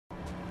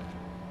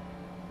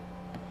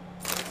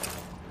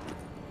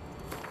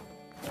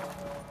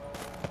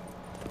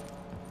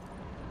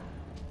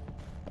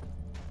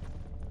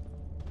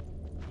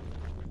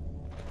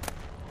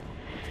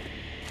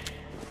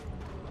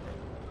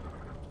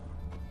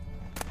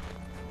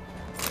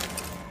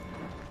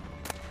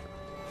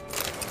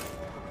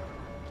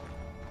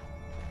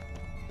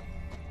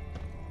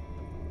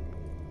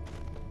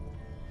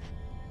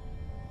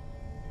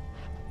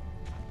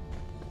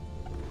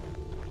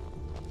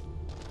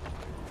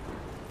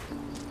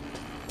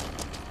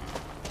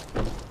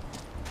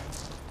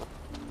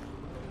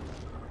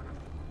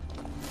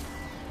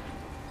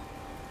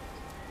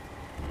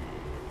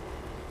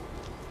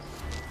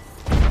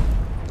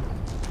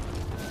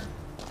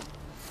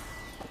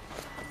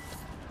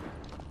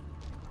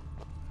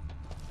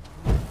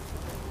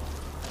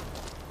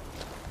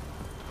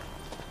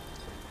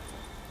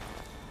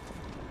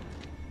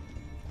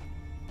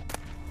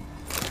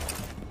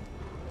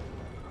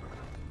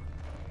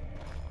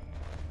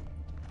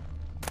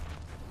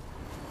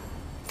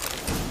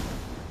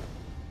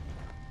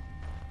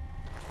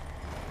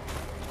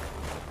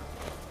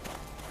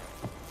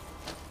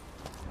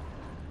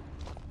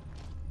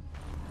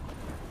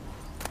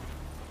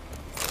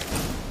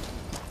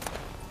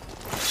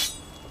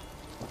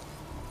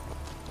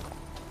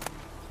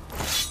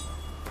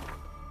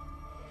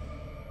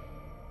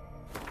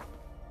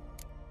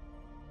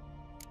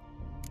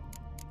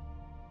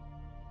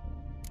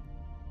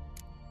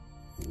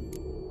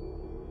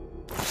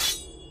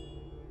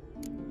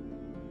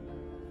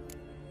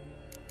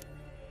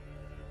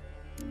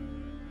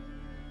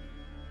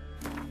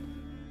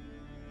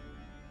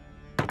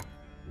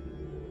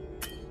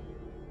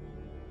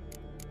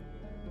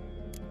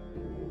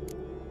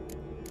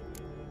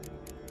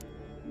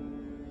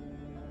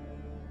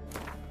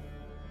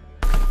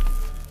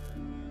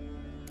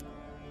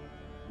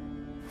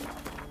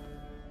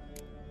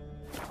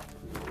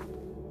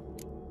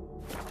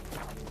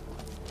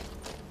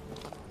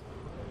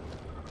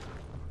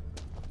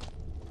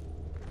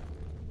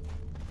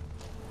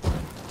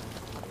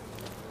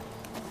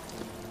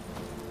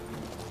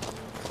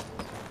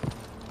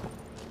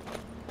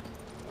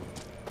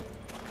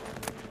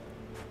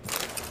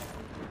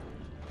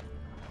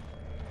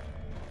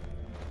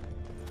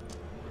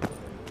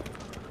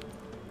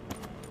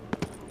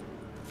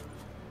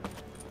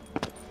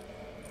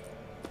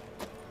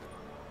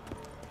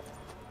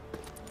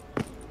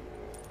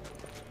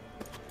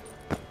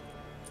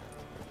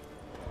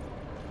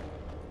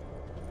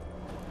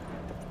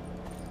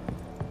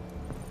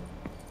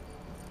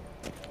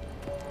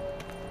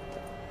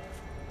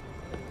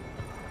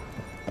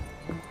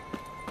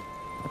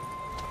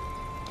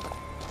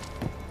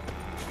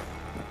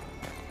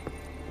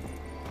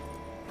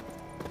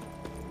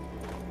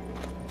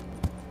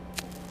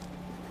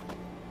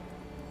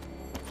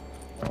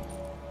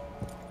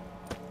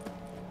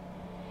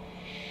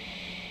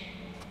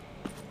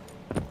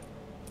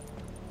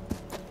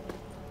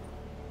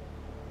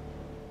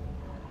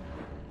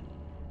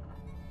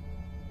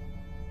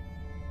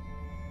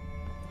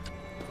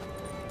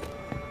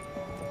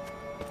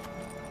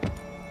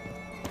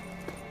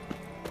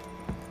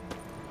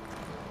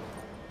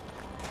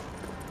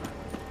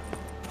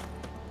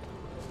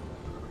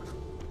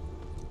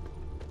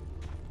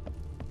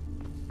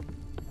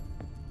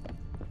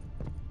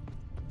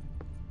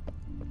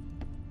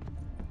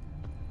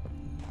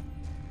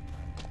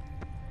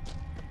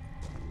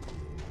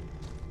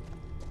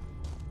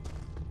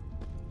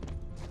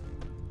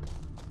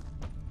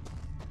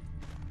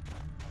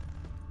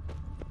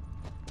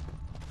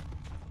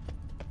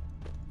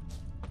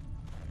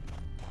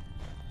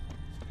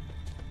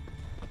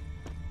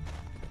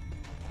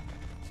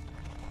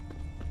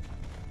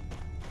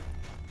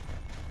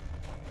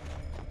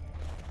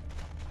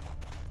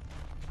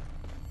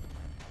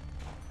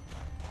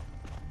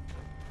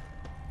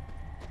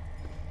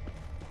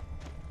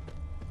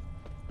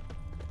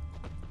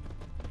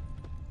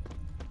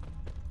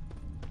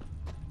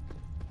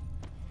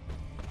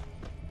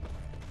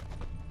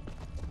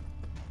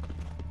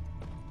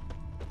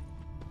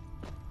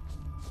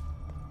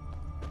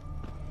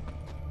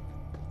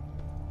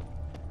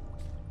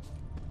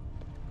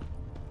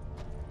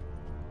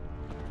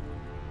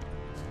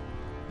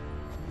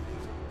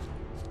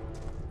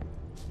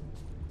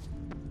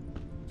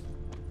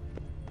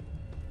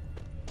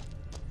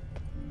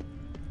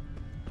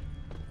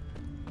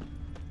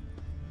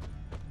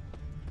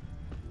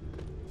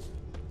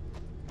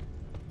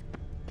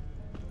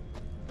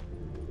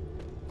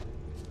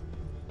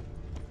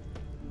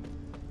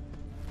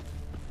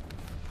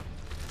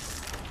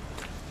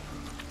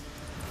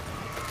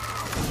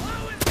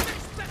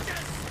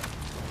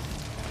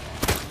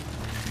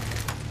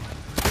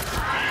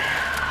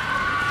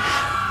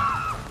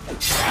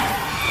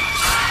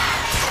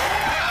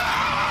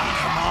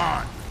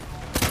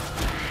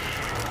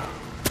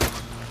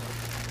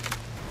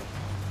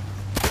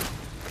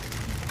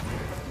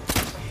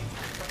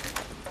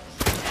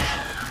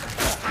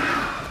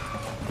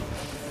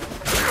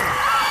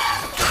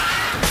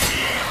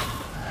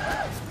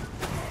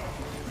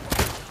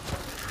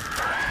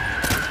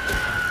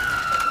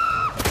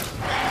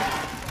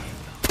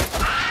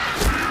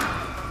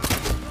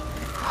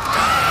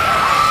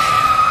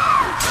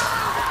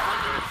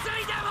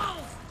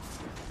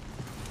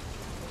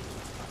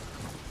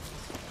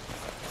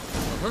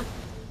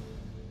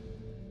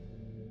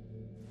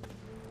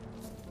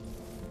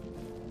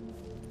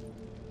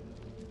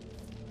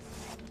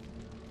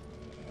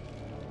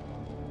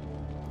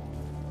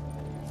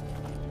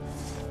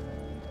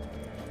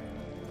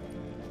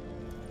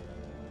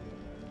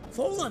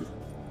fallen.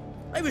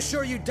 I was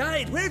sure you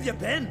died. Where have you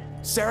been?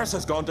 Ceres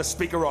has gone to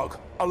Speakerog,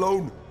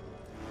 alone.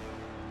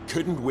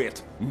 Couldn't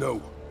wait,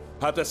 no.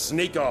 Had to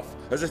sneak off,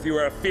 as if you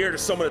were afeard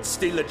someone would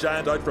steal the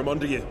giant out from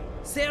under you.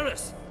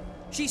 Ceres?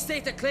 She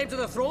staked a claim to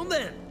the throne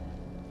then?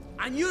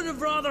 And you'd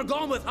have rather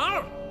gone with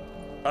her?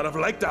 I'd have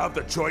liked to have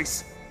the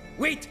choice.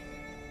 Wait!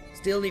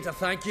 Still need to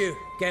thank you,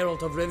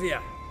 Geralt of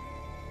Rivia.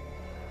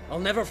 I'll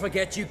never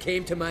forget you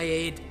came to my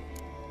aid.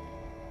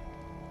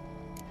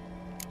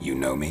 You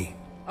know me?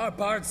 Our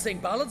bards sing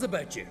ballads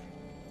about you.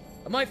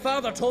 And my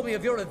father told me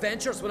of your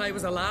adventures when I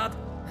was a lad.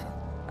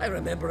 I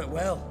remember it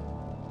well.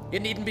 You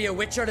needn't be a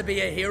witcher to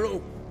be a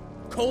hero.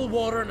 Cold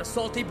water and a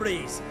salty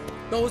breeze.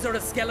 Those are a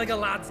Skellige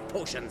lad's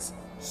potions.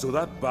 So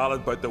that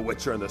ballad about the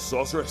witcher and the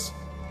sorceress,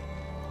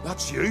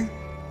 that's you?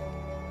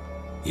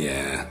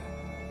 Yeah.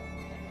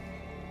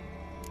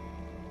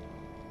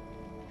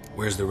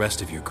 Where's the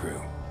rest of your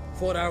crew?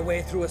 Fought our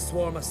way through a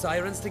swarm of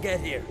sirens to get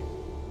here.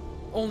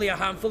 Only a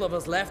handful of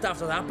us left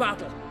after that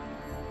battle.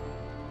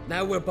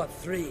 Now we're but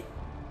 3.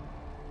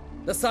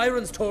 The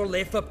sirens tore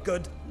Leif up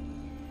good.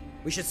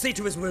 We should see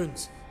to his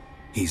wounds.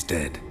 He's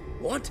dead.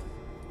 What?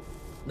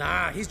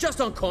 Nah, he's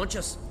just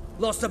unconscious.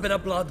 Lost a bit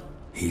of blood.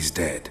 He's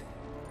dead.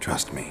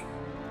 Trust me.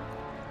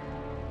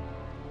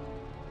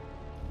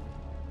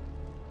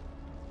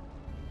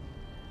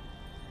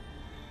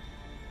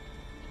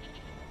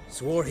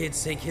 Swore he'd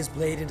sink his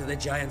blade into the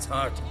giant's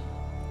heart.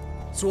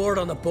 Swore it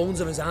on the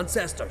bones of his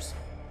ancestors.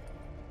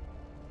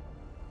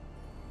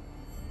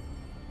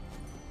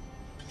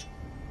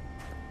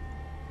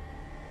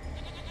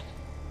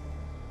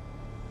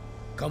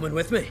 Coming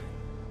with me?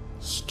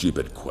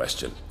 Stupid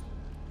question.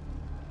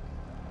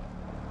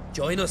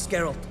 Join us,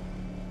 Geralt.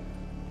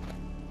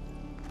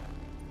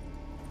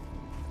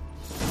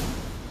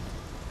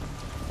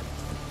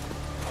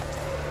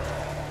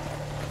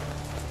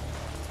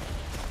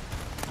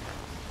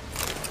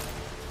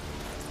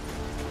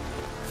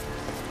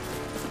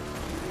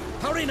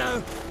 Hurry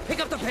now! Pick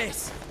up the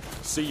pace!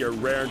 See you're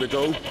raring to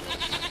go.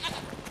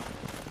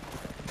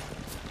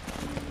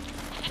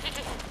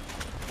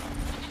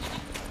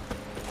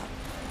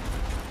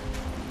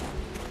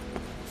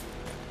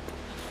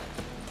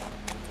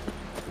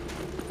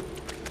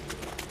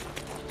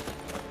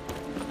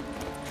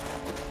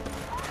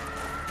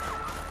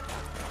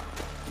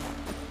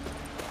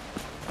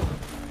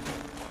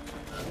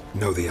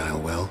 Know the Isle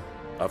well?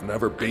 I've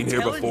never been I'm here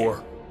telling before.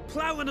 you,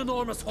 plough an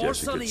enormous horse,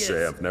 Guess you son could he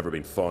say is. I've never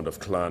been fond of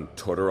Clan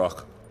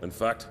Tudorok. In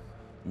fact,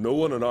 no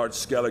one in Ard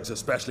Skellige's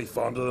especially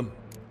fond of them.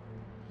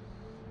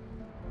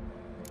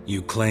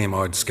 You claim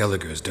Ard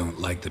Skelligers don't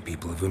like the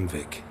people of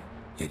Unvik,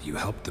 yet you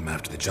helped them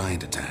after the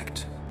giant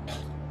attacked.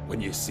 When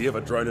you save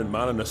a drowning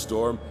man in a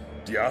storm,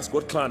 do you ask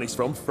what clan he's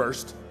from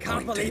first?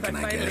 Can't Point believe taken, I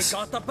I finally guess.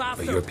 got the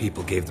bastard. But your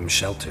people gave them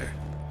shelter,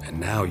 and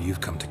now you've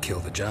come to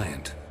kill the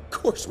giant. Of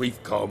course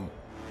we've come.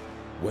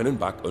 Winning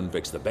back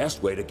Unvik's the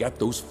best way to get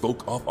those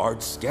folk off Ard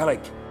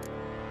Skellige.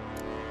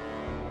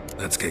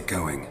 Let's get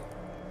going.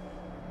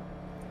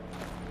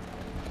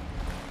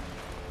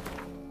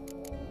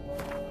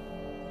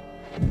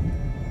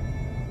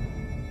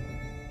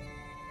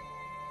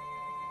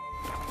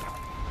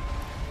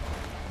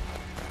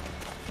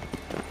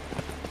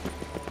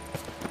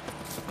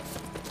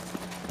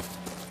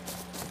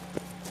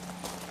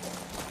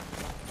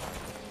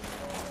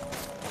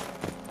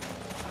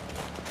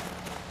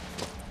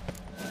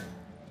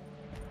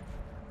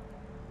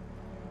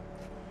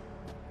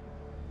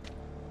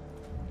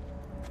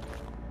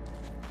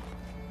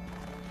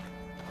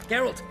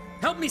 Geralt,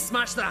 help me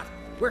smash that!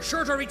 We're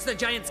sure to reach the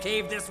giant's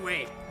cave this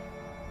way.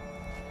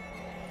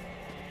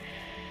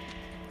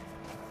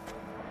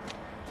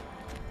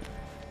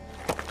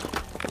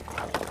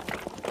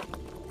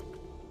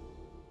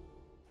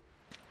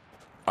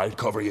 I'll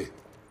cover you.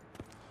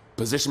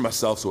 Position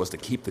myself so as to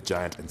keep the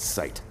giant in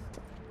sight.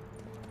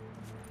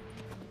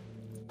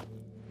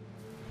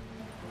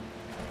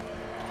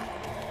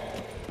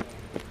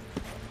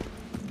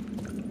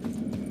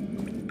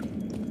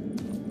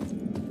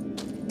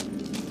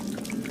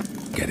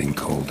 Getting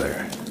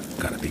colder.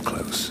 Gotta be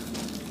close.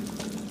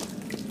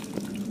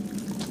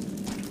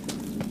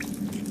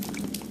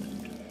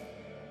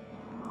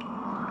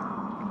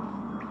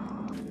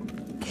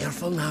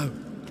 Careful now.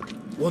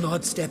 One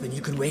odd step and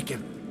you can wake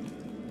him.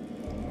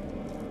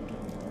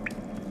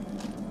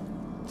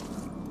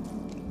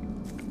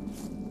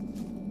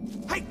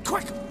 Hey,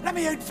 quick! Let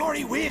me out before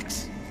he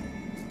wakes!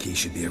 Key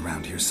should be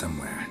around here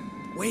somewhere.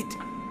 Wait.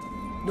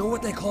 Know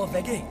what they call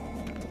Viggy?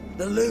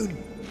 The loon.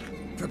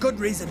 For good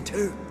reason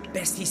too.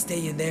 Best he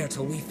stay in there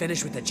till we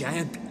finish with the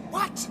giant.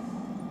 What?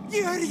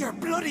 You out of your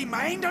bloody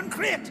mind,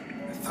 Uncrate?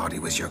 I thought he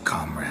was your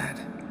comrade.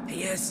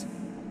 He is.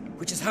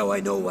 Which is how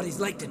I know what he's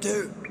like to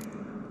do.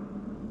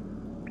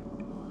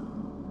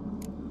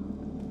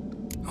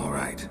 All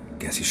right.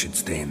 Guess you should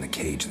stay in the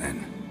cage then.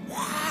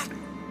 What?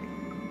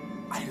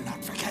 I'll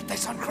not forget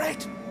this,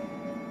 Uncrate.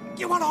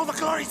 You want all the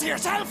glory to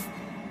yourself?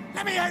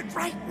 Let me out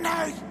right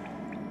now!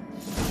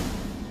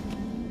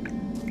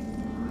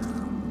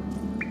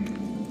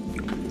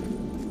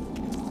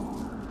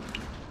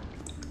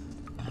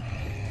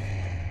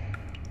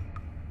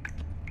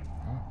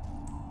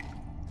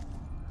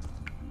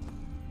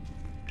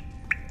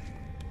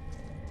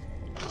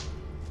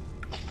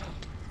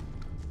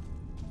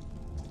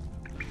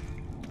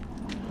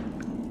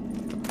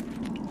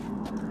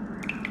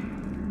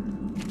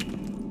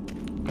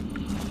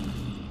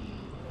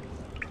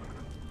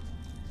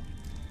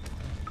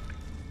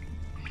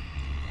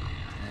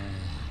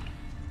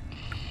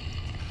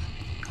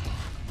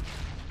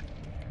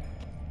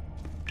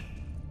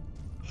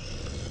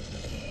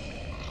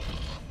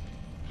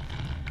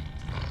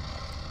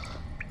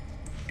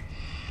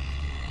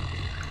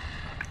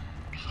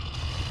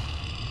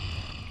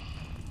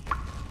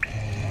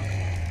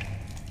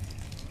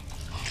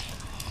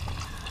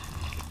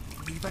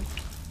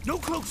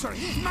 closer!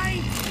 He's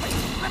mine!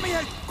 Let me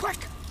out! Quick!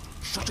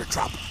 Shut your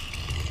trap!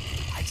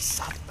 I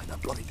sat in a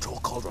bloody troll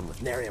cauldron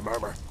with nary a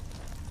murmur.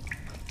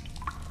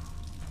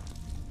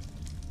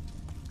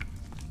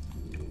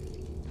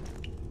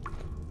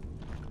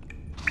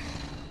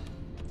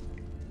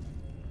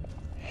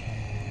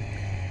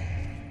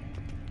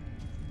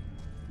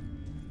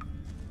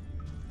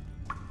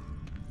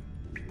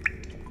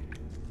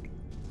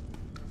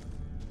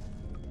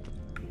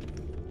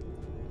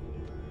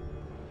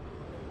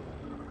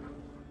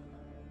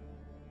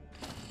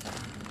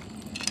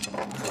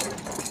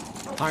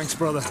 Thanks,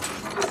 brother.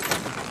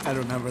 I'll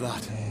remember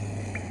that.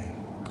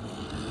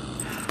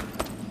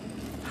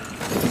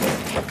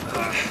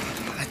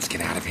 Let's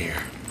get out of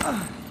here.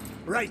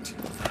 Right.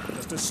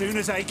 Just as soon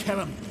as I kill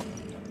him.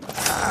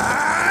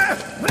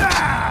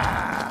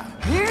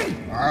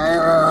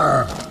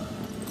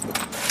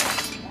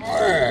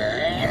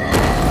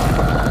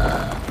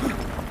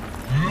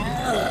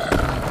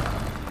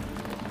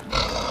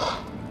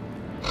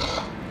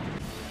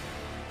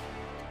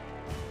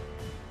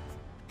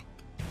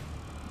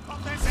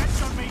 Put this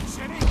edge on me,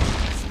 Shinny!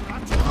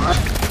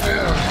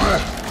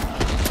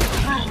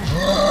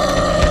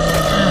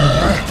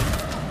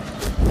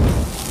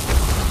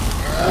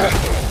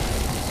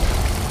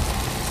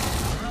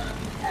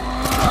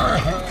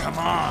 Come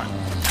on.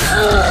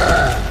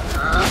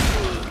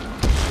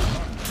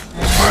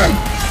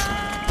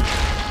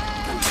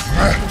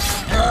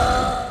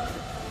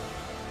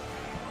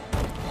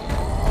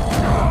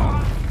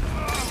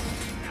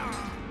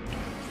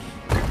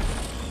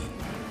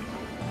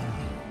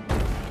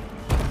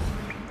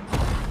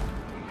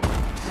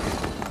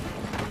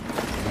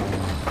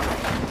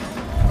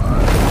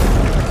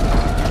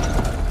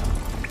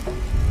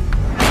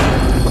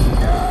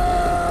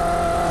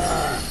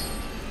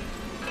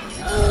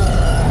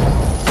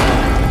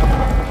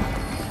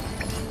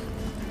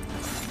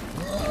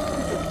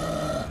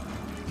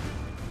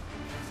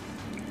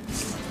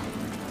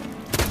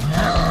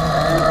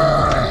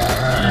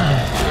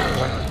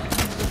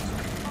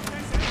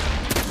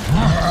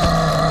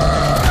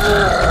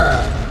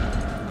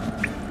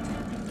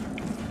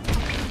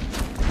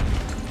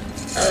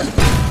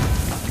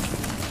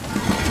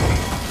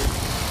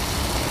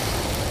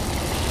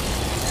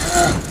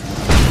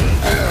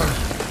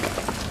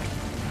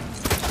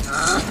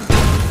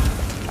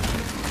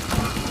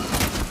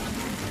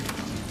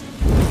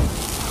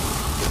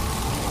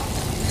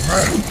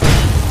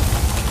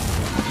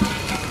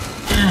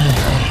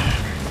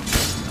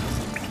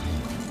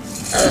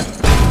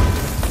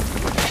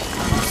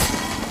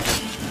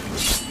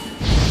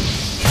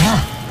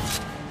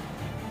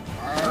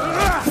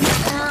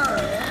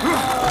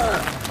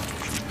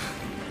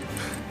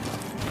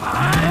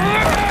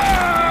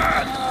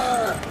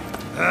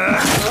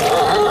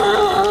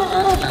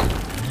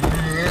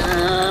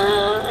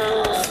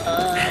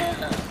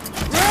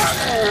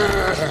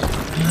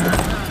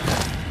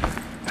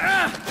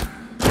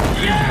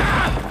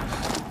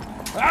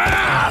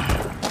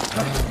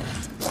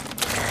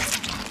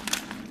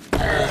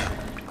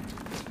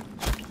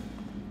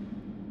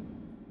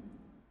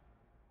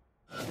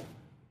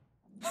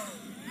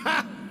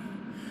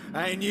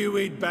 I knew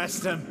we'd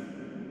best him.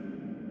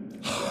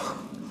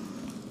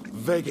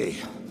 Viggy,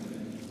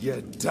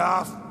 you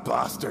daft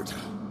bastard.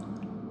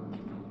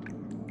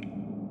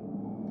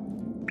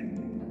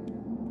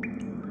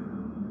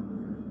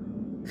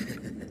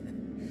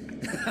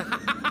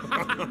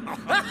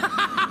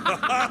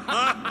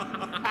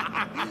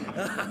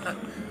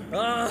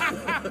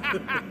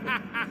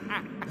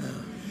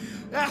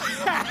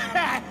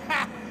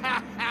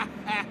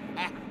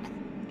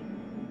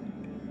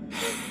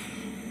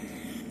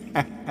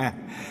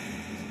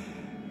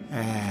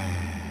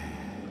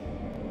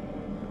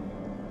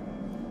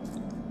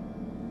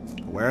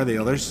 Where are the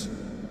others?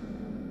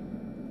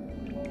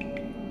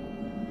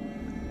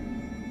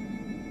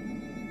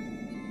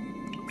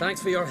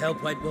 Thanks for your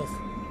help, White Wolf.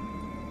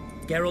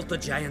 Geralt the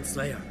Giant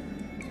Slayer.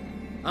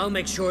 I'll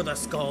make sure the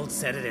Scald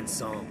said it in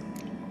song.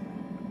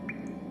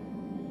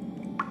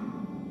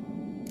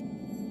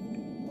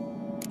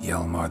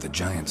 Hjalmar the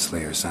Giant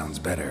Slayer sounds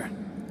better.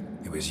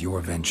 It was your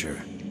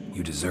venture.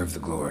 You deserve the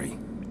glory.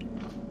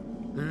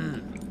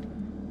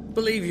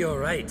 Believe you're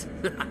right.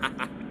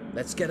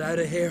 Let's get out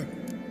of here.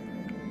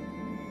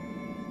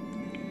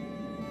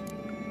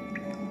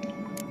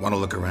 Want to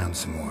look around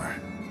some more?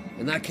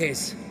 In that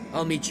case,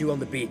 I'll meet you on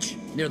the beach,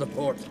 near the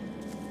port.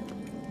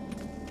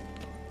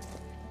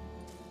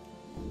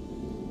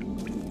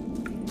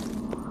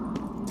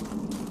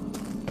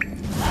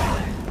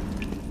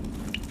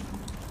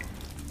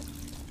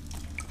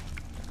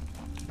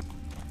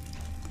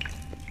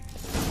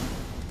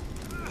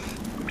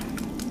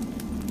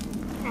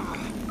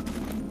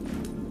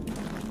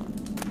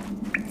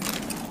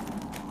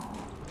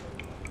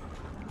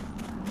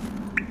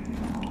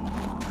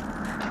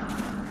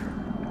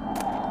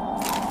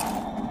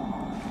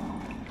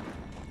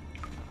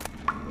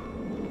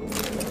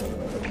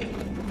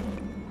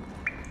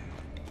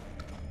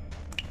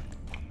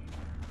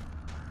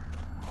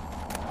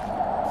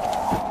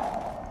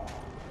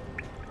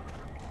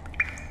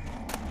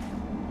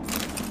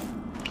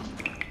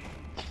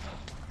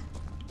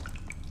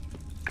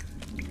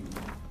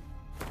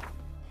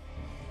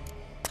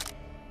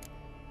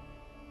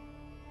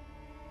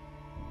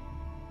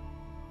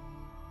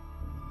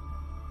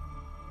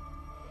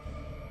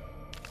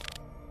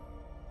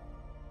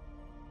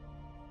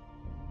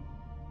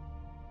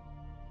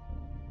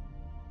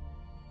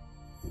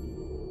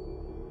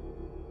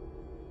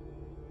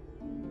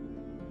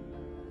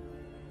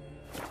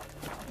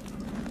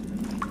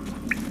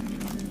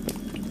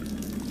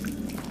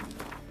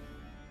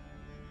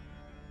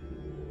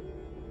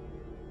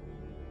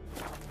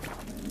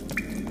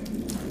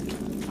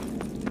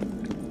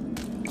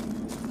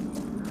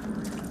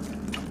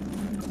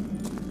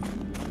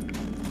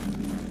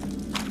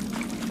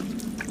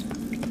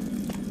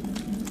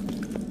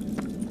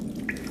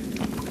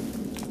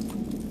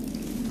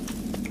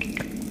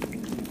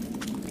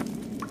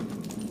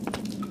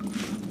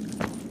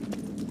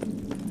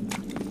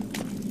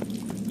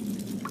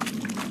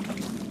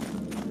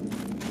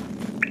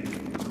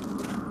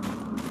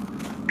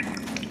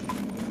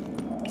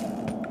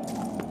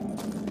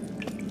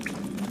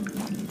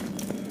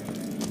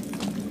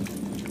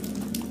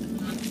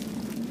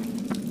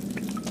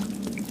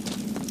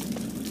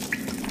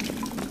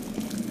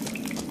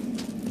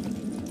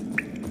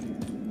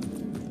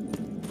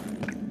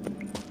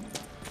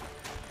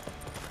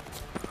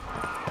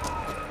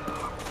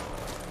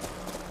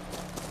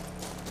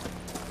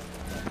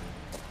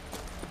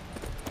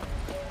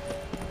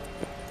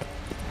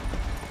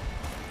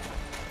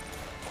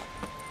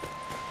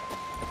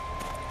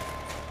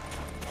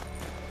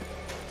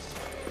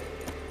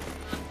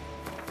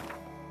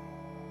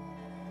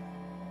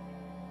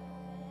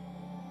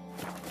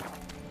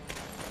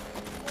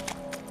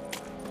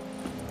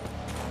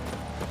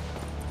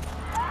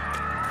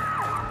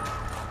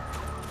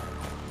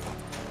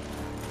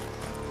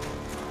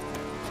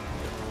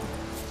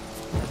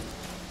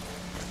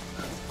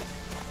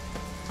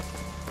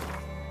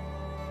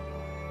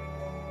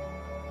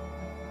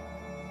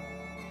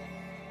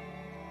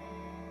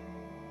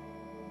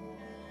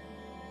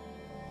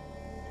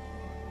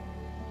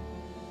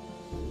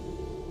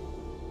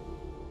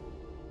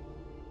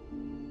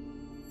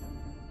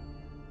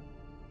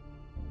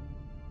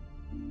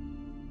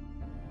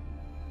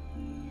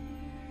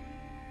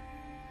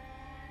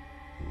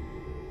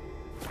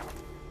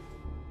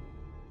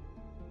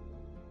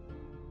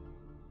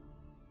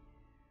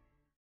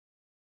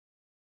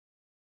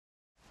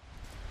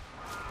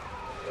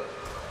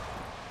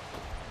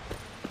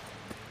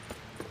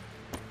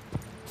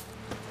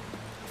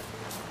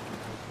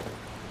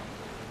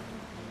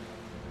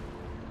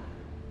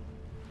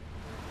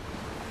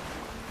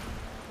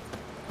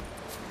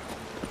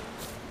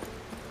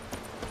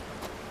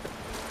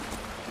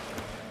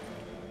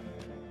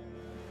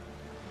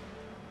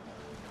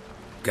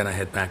 Gonna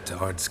head back to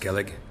Ard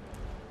Skellig?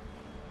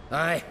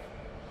 Aye.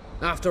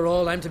 After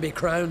all, I'm to be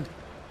crowned.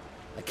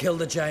 I killed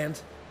the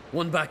giant,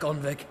 won back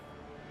Unvik,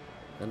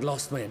 and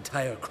lost my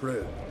entire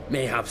crew.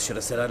 Mayhaps should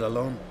have set out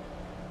alone.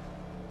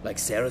 Like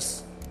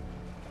Ceres.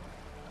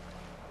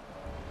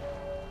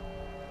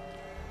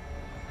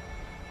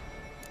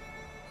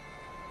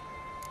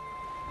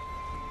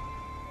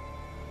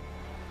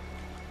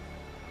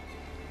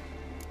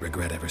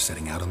 Regret ever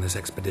setting out on this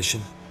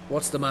expedition?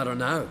 What's the matter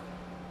now?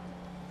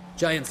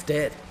 Giant's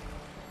dead,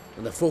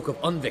 and the folk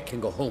of Unvik can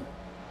go home.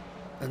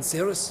 And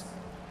Ceres?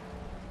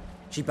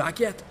 She back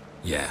yet?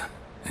 Yeah,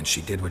 and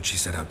she did what she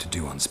set out to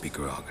do on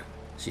Speakerog.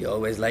 She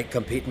always liked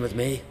competing with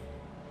me.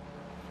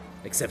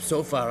 Except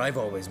so far, I've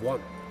always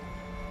won.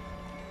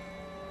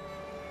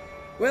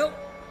 Well,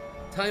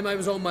 time I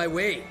was on my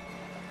way.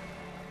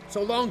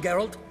 So long,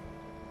 Geralt.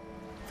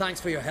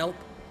 Thanks for your help.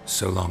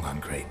 So long,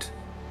 Uncrate.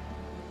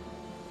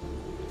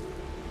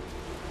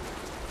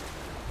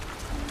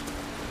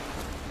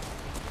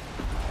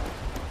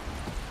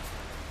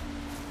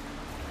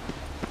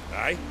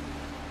 Aye?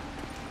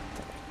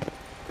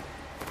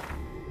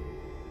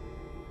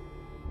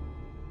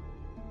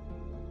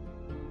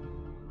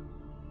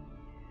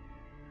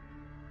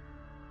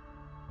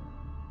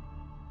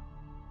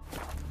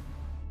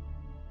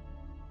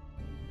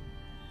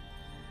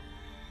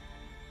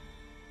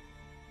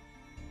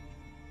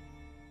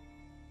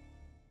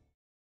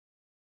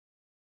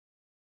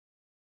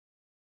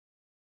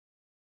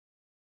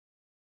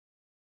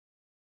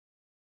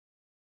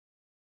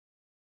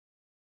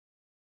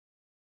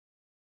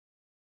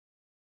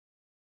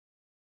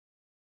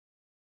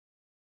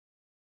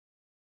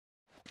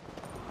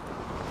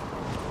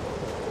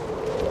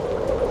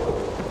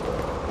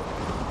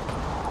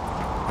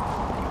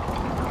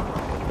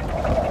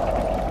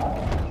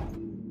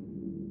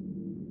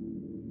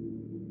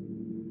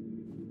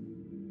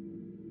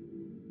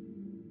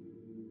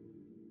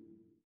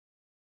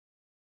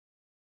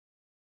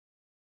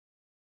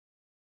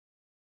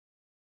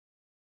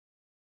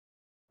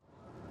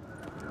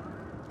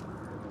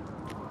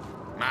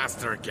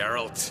 Master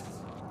Geralt.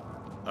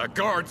 A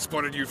guard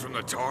spotted you from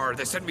the tower.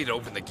 They sent me to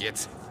open the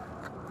gate.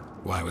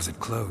 Why was it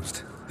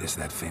closed? Is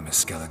that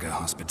famous Skellige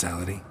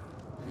hospitality?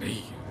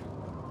 Me.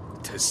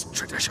 'Tis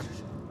tradition.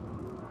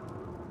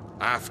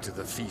 After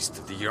the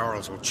feast, the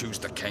Jarls will choose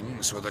the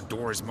king, so the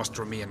doors must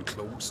remain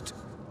closed.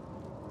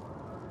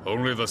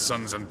 Only the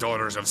sons and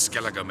daughters of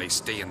Skellige may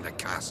stay in the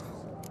castle.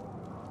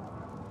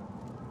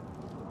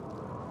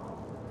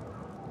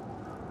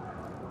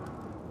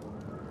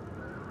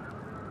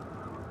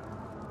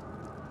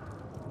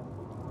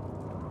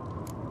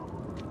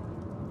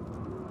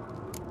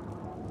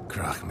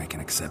 Krach make an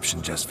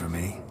exception just for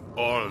me?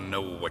 All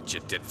know what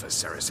you did for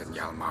Ceres and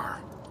Hjalmar.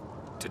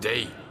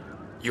 Today,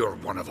 you're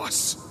one of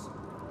us.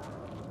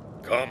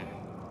 Come.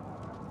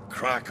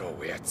 Krach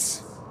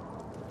awaits.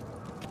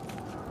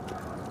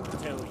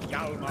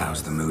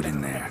 How's the mood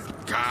in there?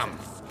 Calm.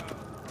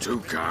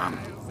 Too calm.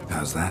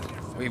 How's that?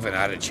 We've an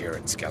adage here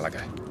in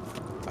Skellige.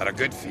 At a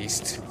good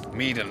feast,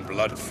 mead and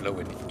blood flow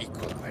in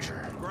equal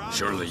measure.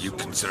 Surely you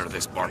consider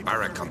this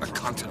barbaric on the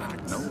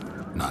continent, no?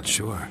 Not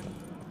sure.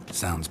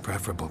 Sounds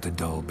preferable to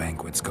dull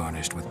banquets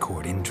garnished with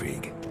court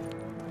intrigue.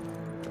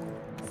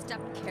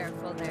 Step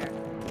careful there.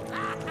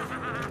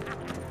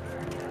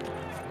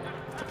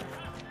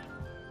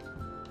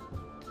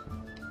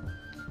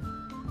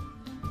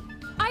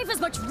 I've as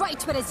much right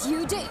to it as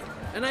you do.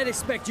 And I'd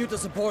expect you to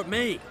support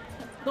me,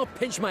 not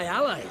pinch my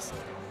allies.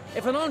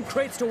 If an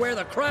Uncrate's to wear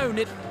the crown,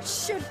 it...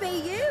 Should be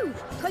you,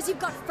 because you've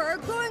got fur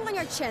growing on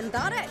your chin,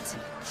 that it?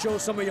 Show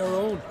some of your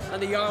own,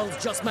 and the Jarls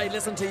just might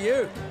listen to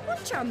you.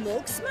 Want your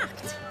mug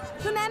smacked?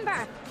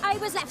 Remember, I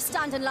was left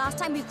standing last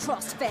time we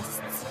crossed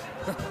fists.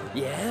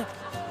 Yeah?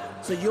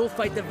 So you'll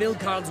fight the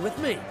Vilcards with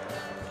me?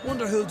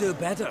 Wonder who'll do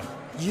better,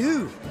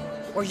 you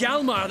or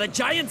Hjalmar the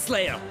Giant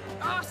Slayer?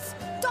 Oh,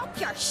 stop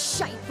your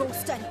shite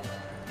boasting!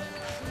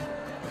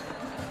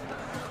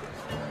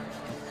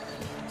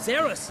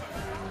 Ceres!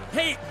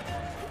 Hey!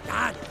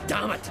 Ah,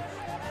 damn it!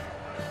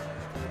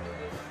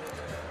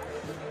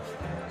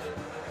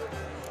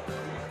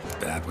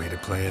 Bad way to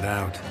play it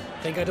out.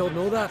 Think I don't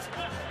know that?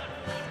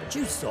 But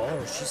you saw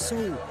her, she's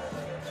so...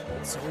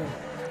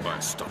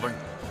 Stubborn,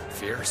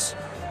 fierce,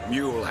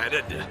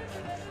 mule-headed,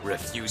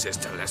 refuses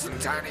to listen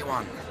to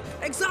anyone.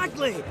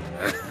 Exactly!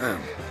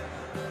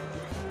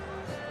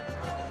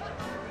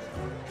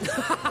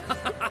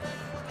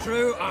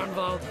 True,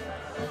 Arnvald.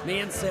 Me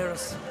and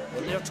Ceres,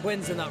 they're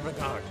twins in that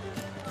regard.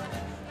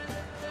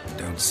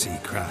 Don't see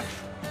Krach.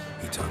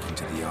 He talking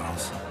to the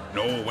Jarls?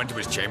 No, went to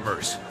his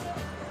chambers.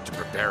 To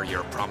prepare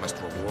your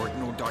promised reward,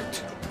 no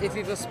doubt. If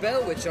you've a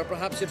spell witcher,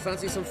 perhaps you'd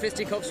fancy some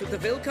fisticuffs with the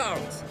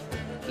Vilcards.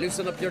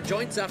 Loosen up your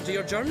joints after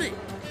your journey.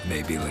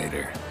 Maybe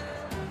later.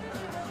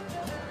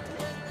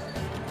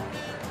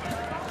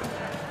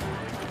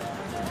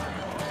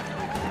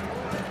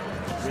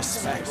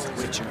 Respect,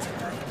 Witcher.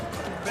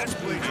 Best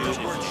blade is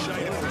worth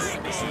shite.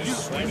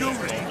 You know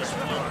it.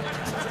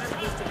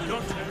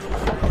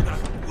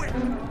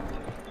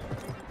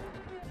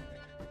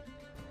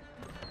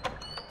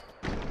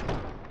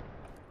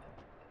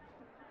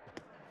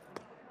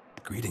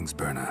 Greetings,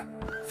 Berna.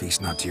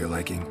 Feast not to your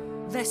liking?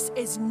 This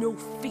is no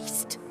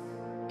feast.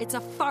 It's a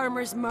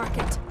farmer's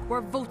market,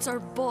 where votes are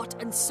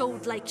bought and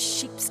sold like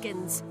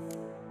sheepskins.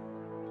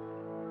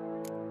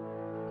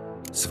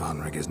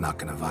 Svanrig is not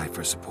gonna vie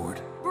for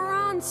support.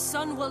 Bran's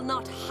son will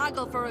not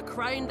haggle for a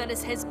crown that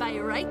is his by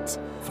right.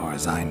 Far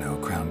as I know,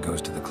 crown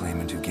goes to the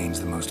claimant who gains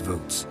the most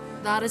votes.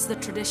 That is the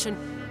tradition,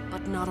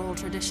 but not all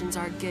traditions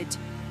are good.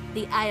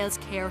 The Isle's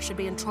care should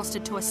be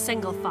entrusted to a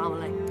single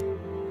family.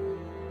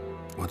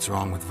 What's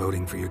wrong with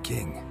voting for your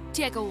king?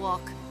 Take a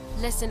walk.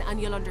 Listen and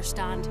you'll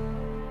understand.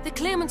 The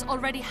claimants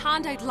already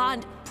hand out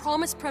land,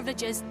 promise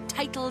privileges,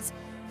 titles,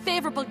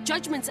 favourable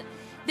judgments.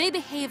 They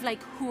behave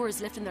like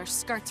whores lifting their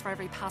skirts for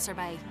every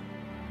passerby.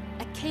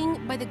 A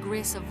king by the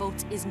grace of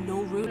votes is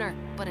no ruler,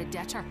 but a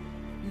debtor.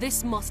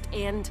 This must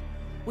end.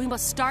 We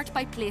must start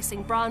by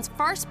placing Bran's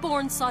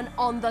firstborn son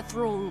on the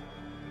throne.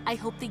 I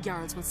hope the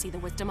Jarls will see the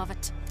wisdom of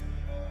it.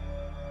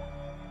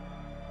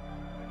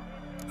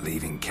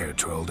 Leaving Caer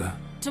Trolda?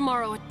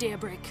 Tomorrow at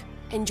daybreak.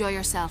 Enjoy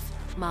yourself,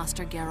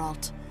 Master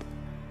Geralt.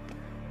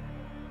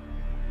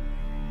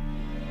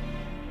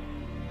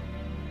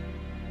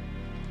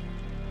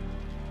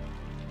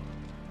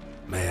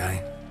 May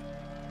I?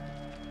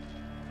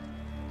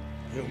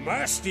 You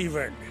must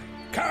even.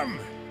 Come.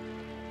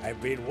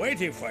 I've been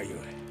waiting for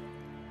you.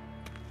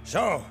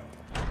 So,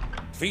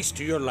 feast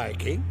to your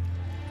liking?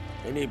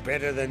 Any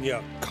better than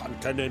your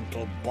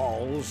continental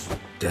balls?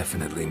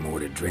 Definitely more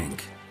to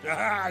drink.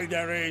 Ah,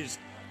 there is.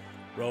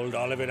 Rolled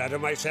all of it out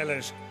of my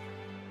cellars.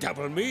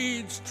 Double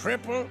meads,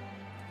 triple,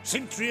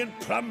 Cintrian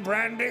plum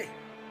brandy,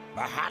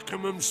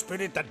 Mahakimum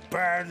spirit that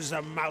burns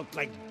the mouth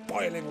like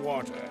boiling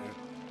water.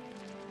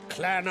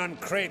 Clan on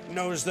Crate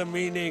knows the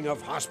meaning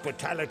of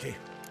hospitality.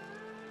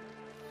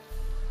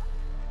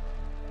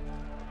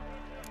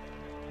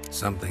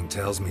 Something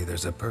tells me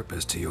there's a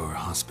purpose to your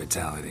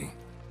hospitality.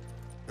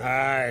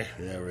 Aye,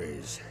 there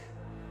is.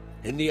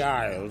 In the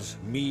Isles,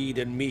 mead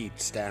and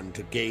meat stand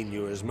to gain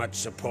you as much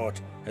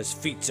support as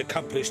feats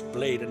accomplished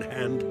blade in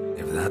hand.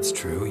 If that's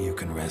true, you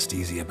can rest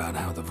easy about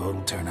how the vote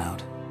will turn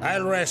out.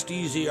 I'll rest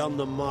easy on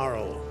the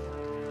morrow,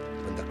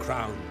 when the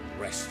crown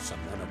rests on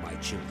one of my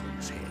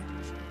children's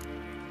heads.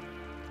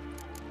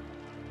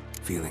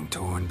 Feeling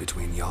torn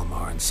between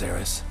Hjalmar and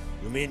Cerys?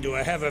 You mean do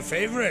I have a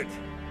favorite?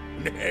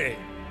 Nay.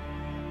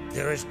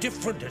 They're as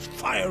different as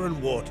fire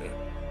and water.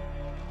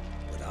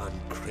 But on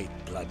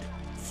Crate blood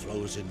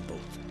flows in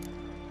both.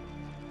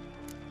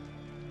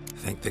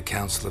 Think the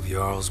Council of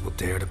Jarls will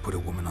dare to put a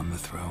woman on the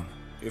throne?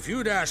 If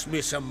you'd asked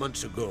me some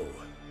months ago,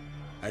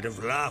 I'd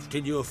have laughed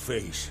in your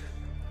face.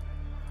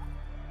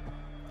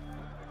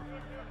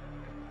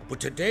 But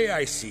today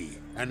I see,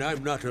 and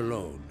I'm not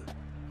alone,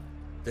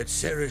 that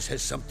Cerys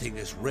has something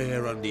as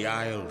rare on the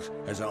Isles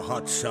as a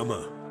hot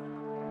summer.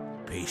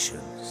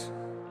 Patience.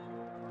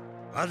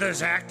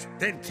 Others act,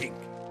 then think.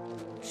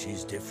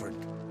 She's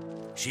different.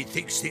 She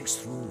thinks things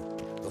through,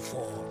 the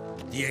for,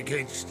 the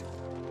against.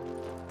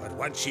 But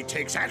once she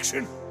takes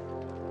action,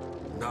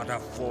 not a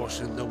force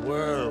in the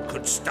world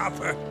could stop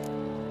her.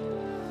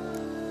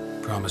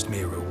 Promised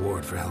me a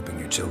reward for helping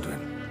your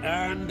children.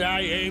 And I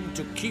aim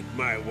to keep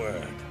my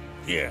word.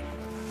 Here,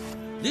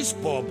 this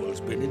bauble's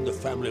been in the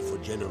family for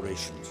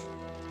generations.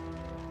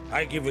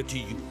 I give it to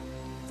you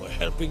for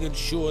helping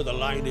ensure the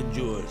line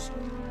endures.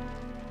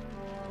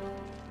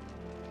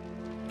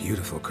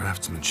 Beautiful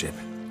craftsmanship.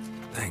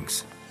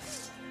 Thanks.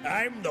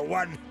 I'm the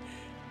one.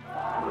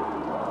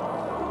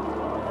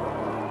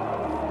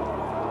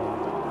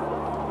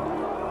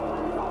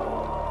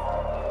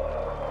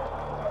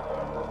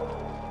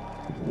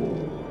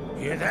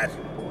 Hear that?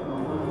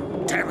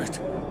 Damn it!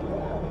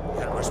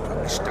 That was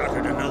probably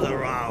started another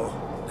row.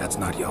 That's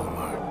not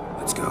Hjalmar.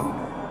 Let's go.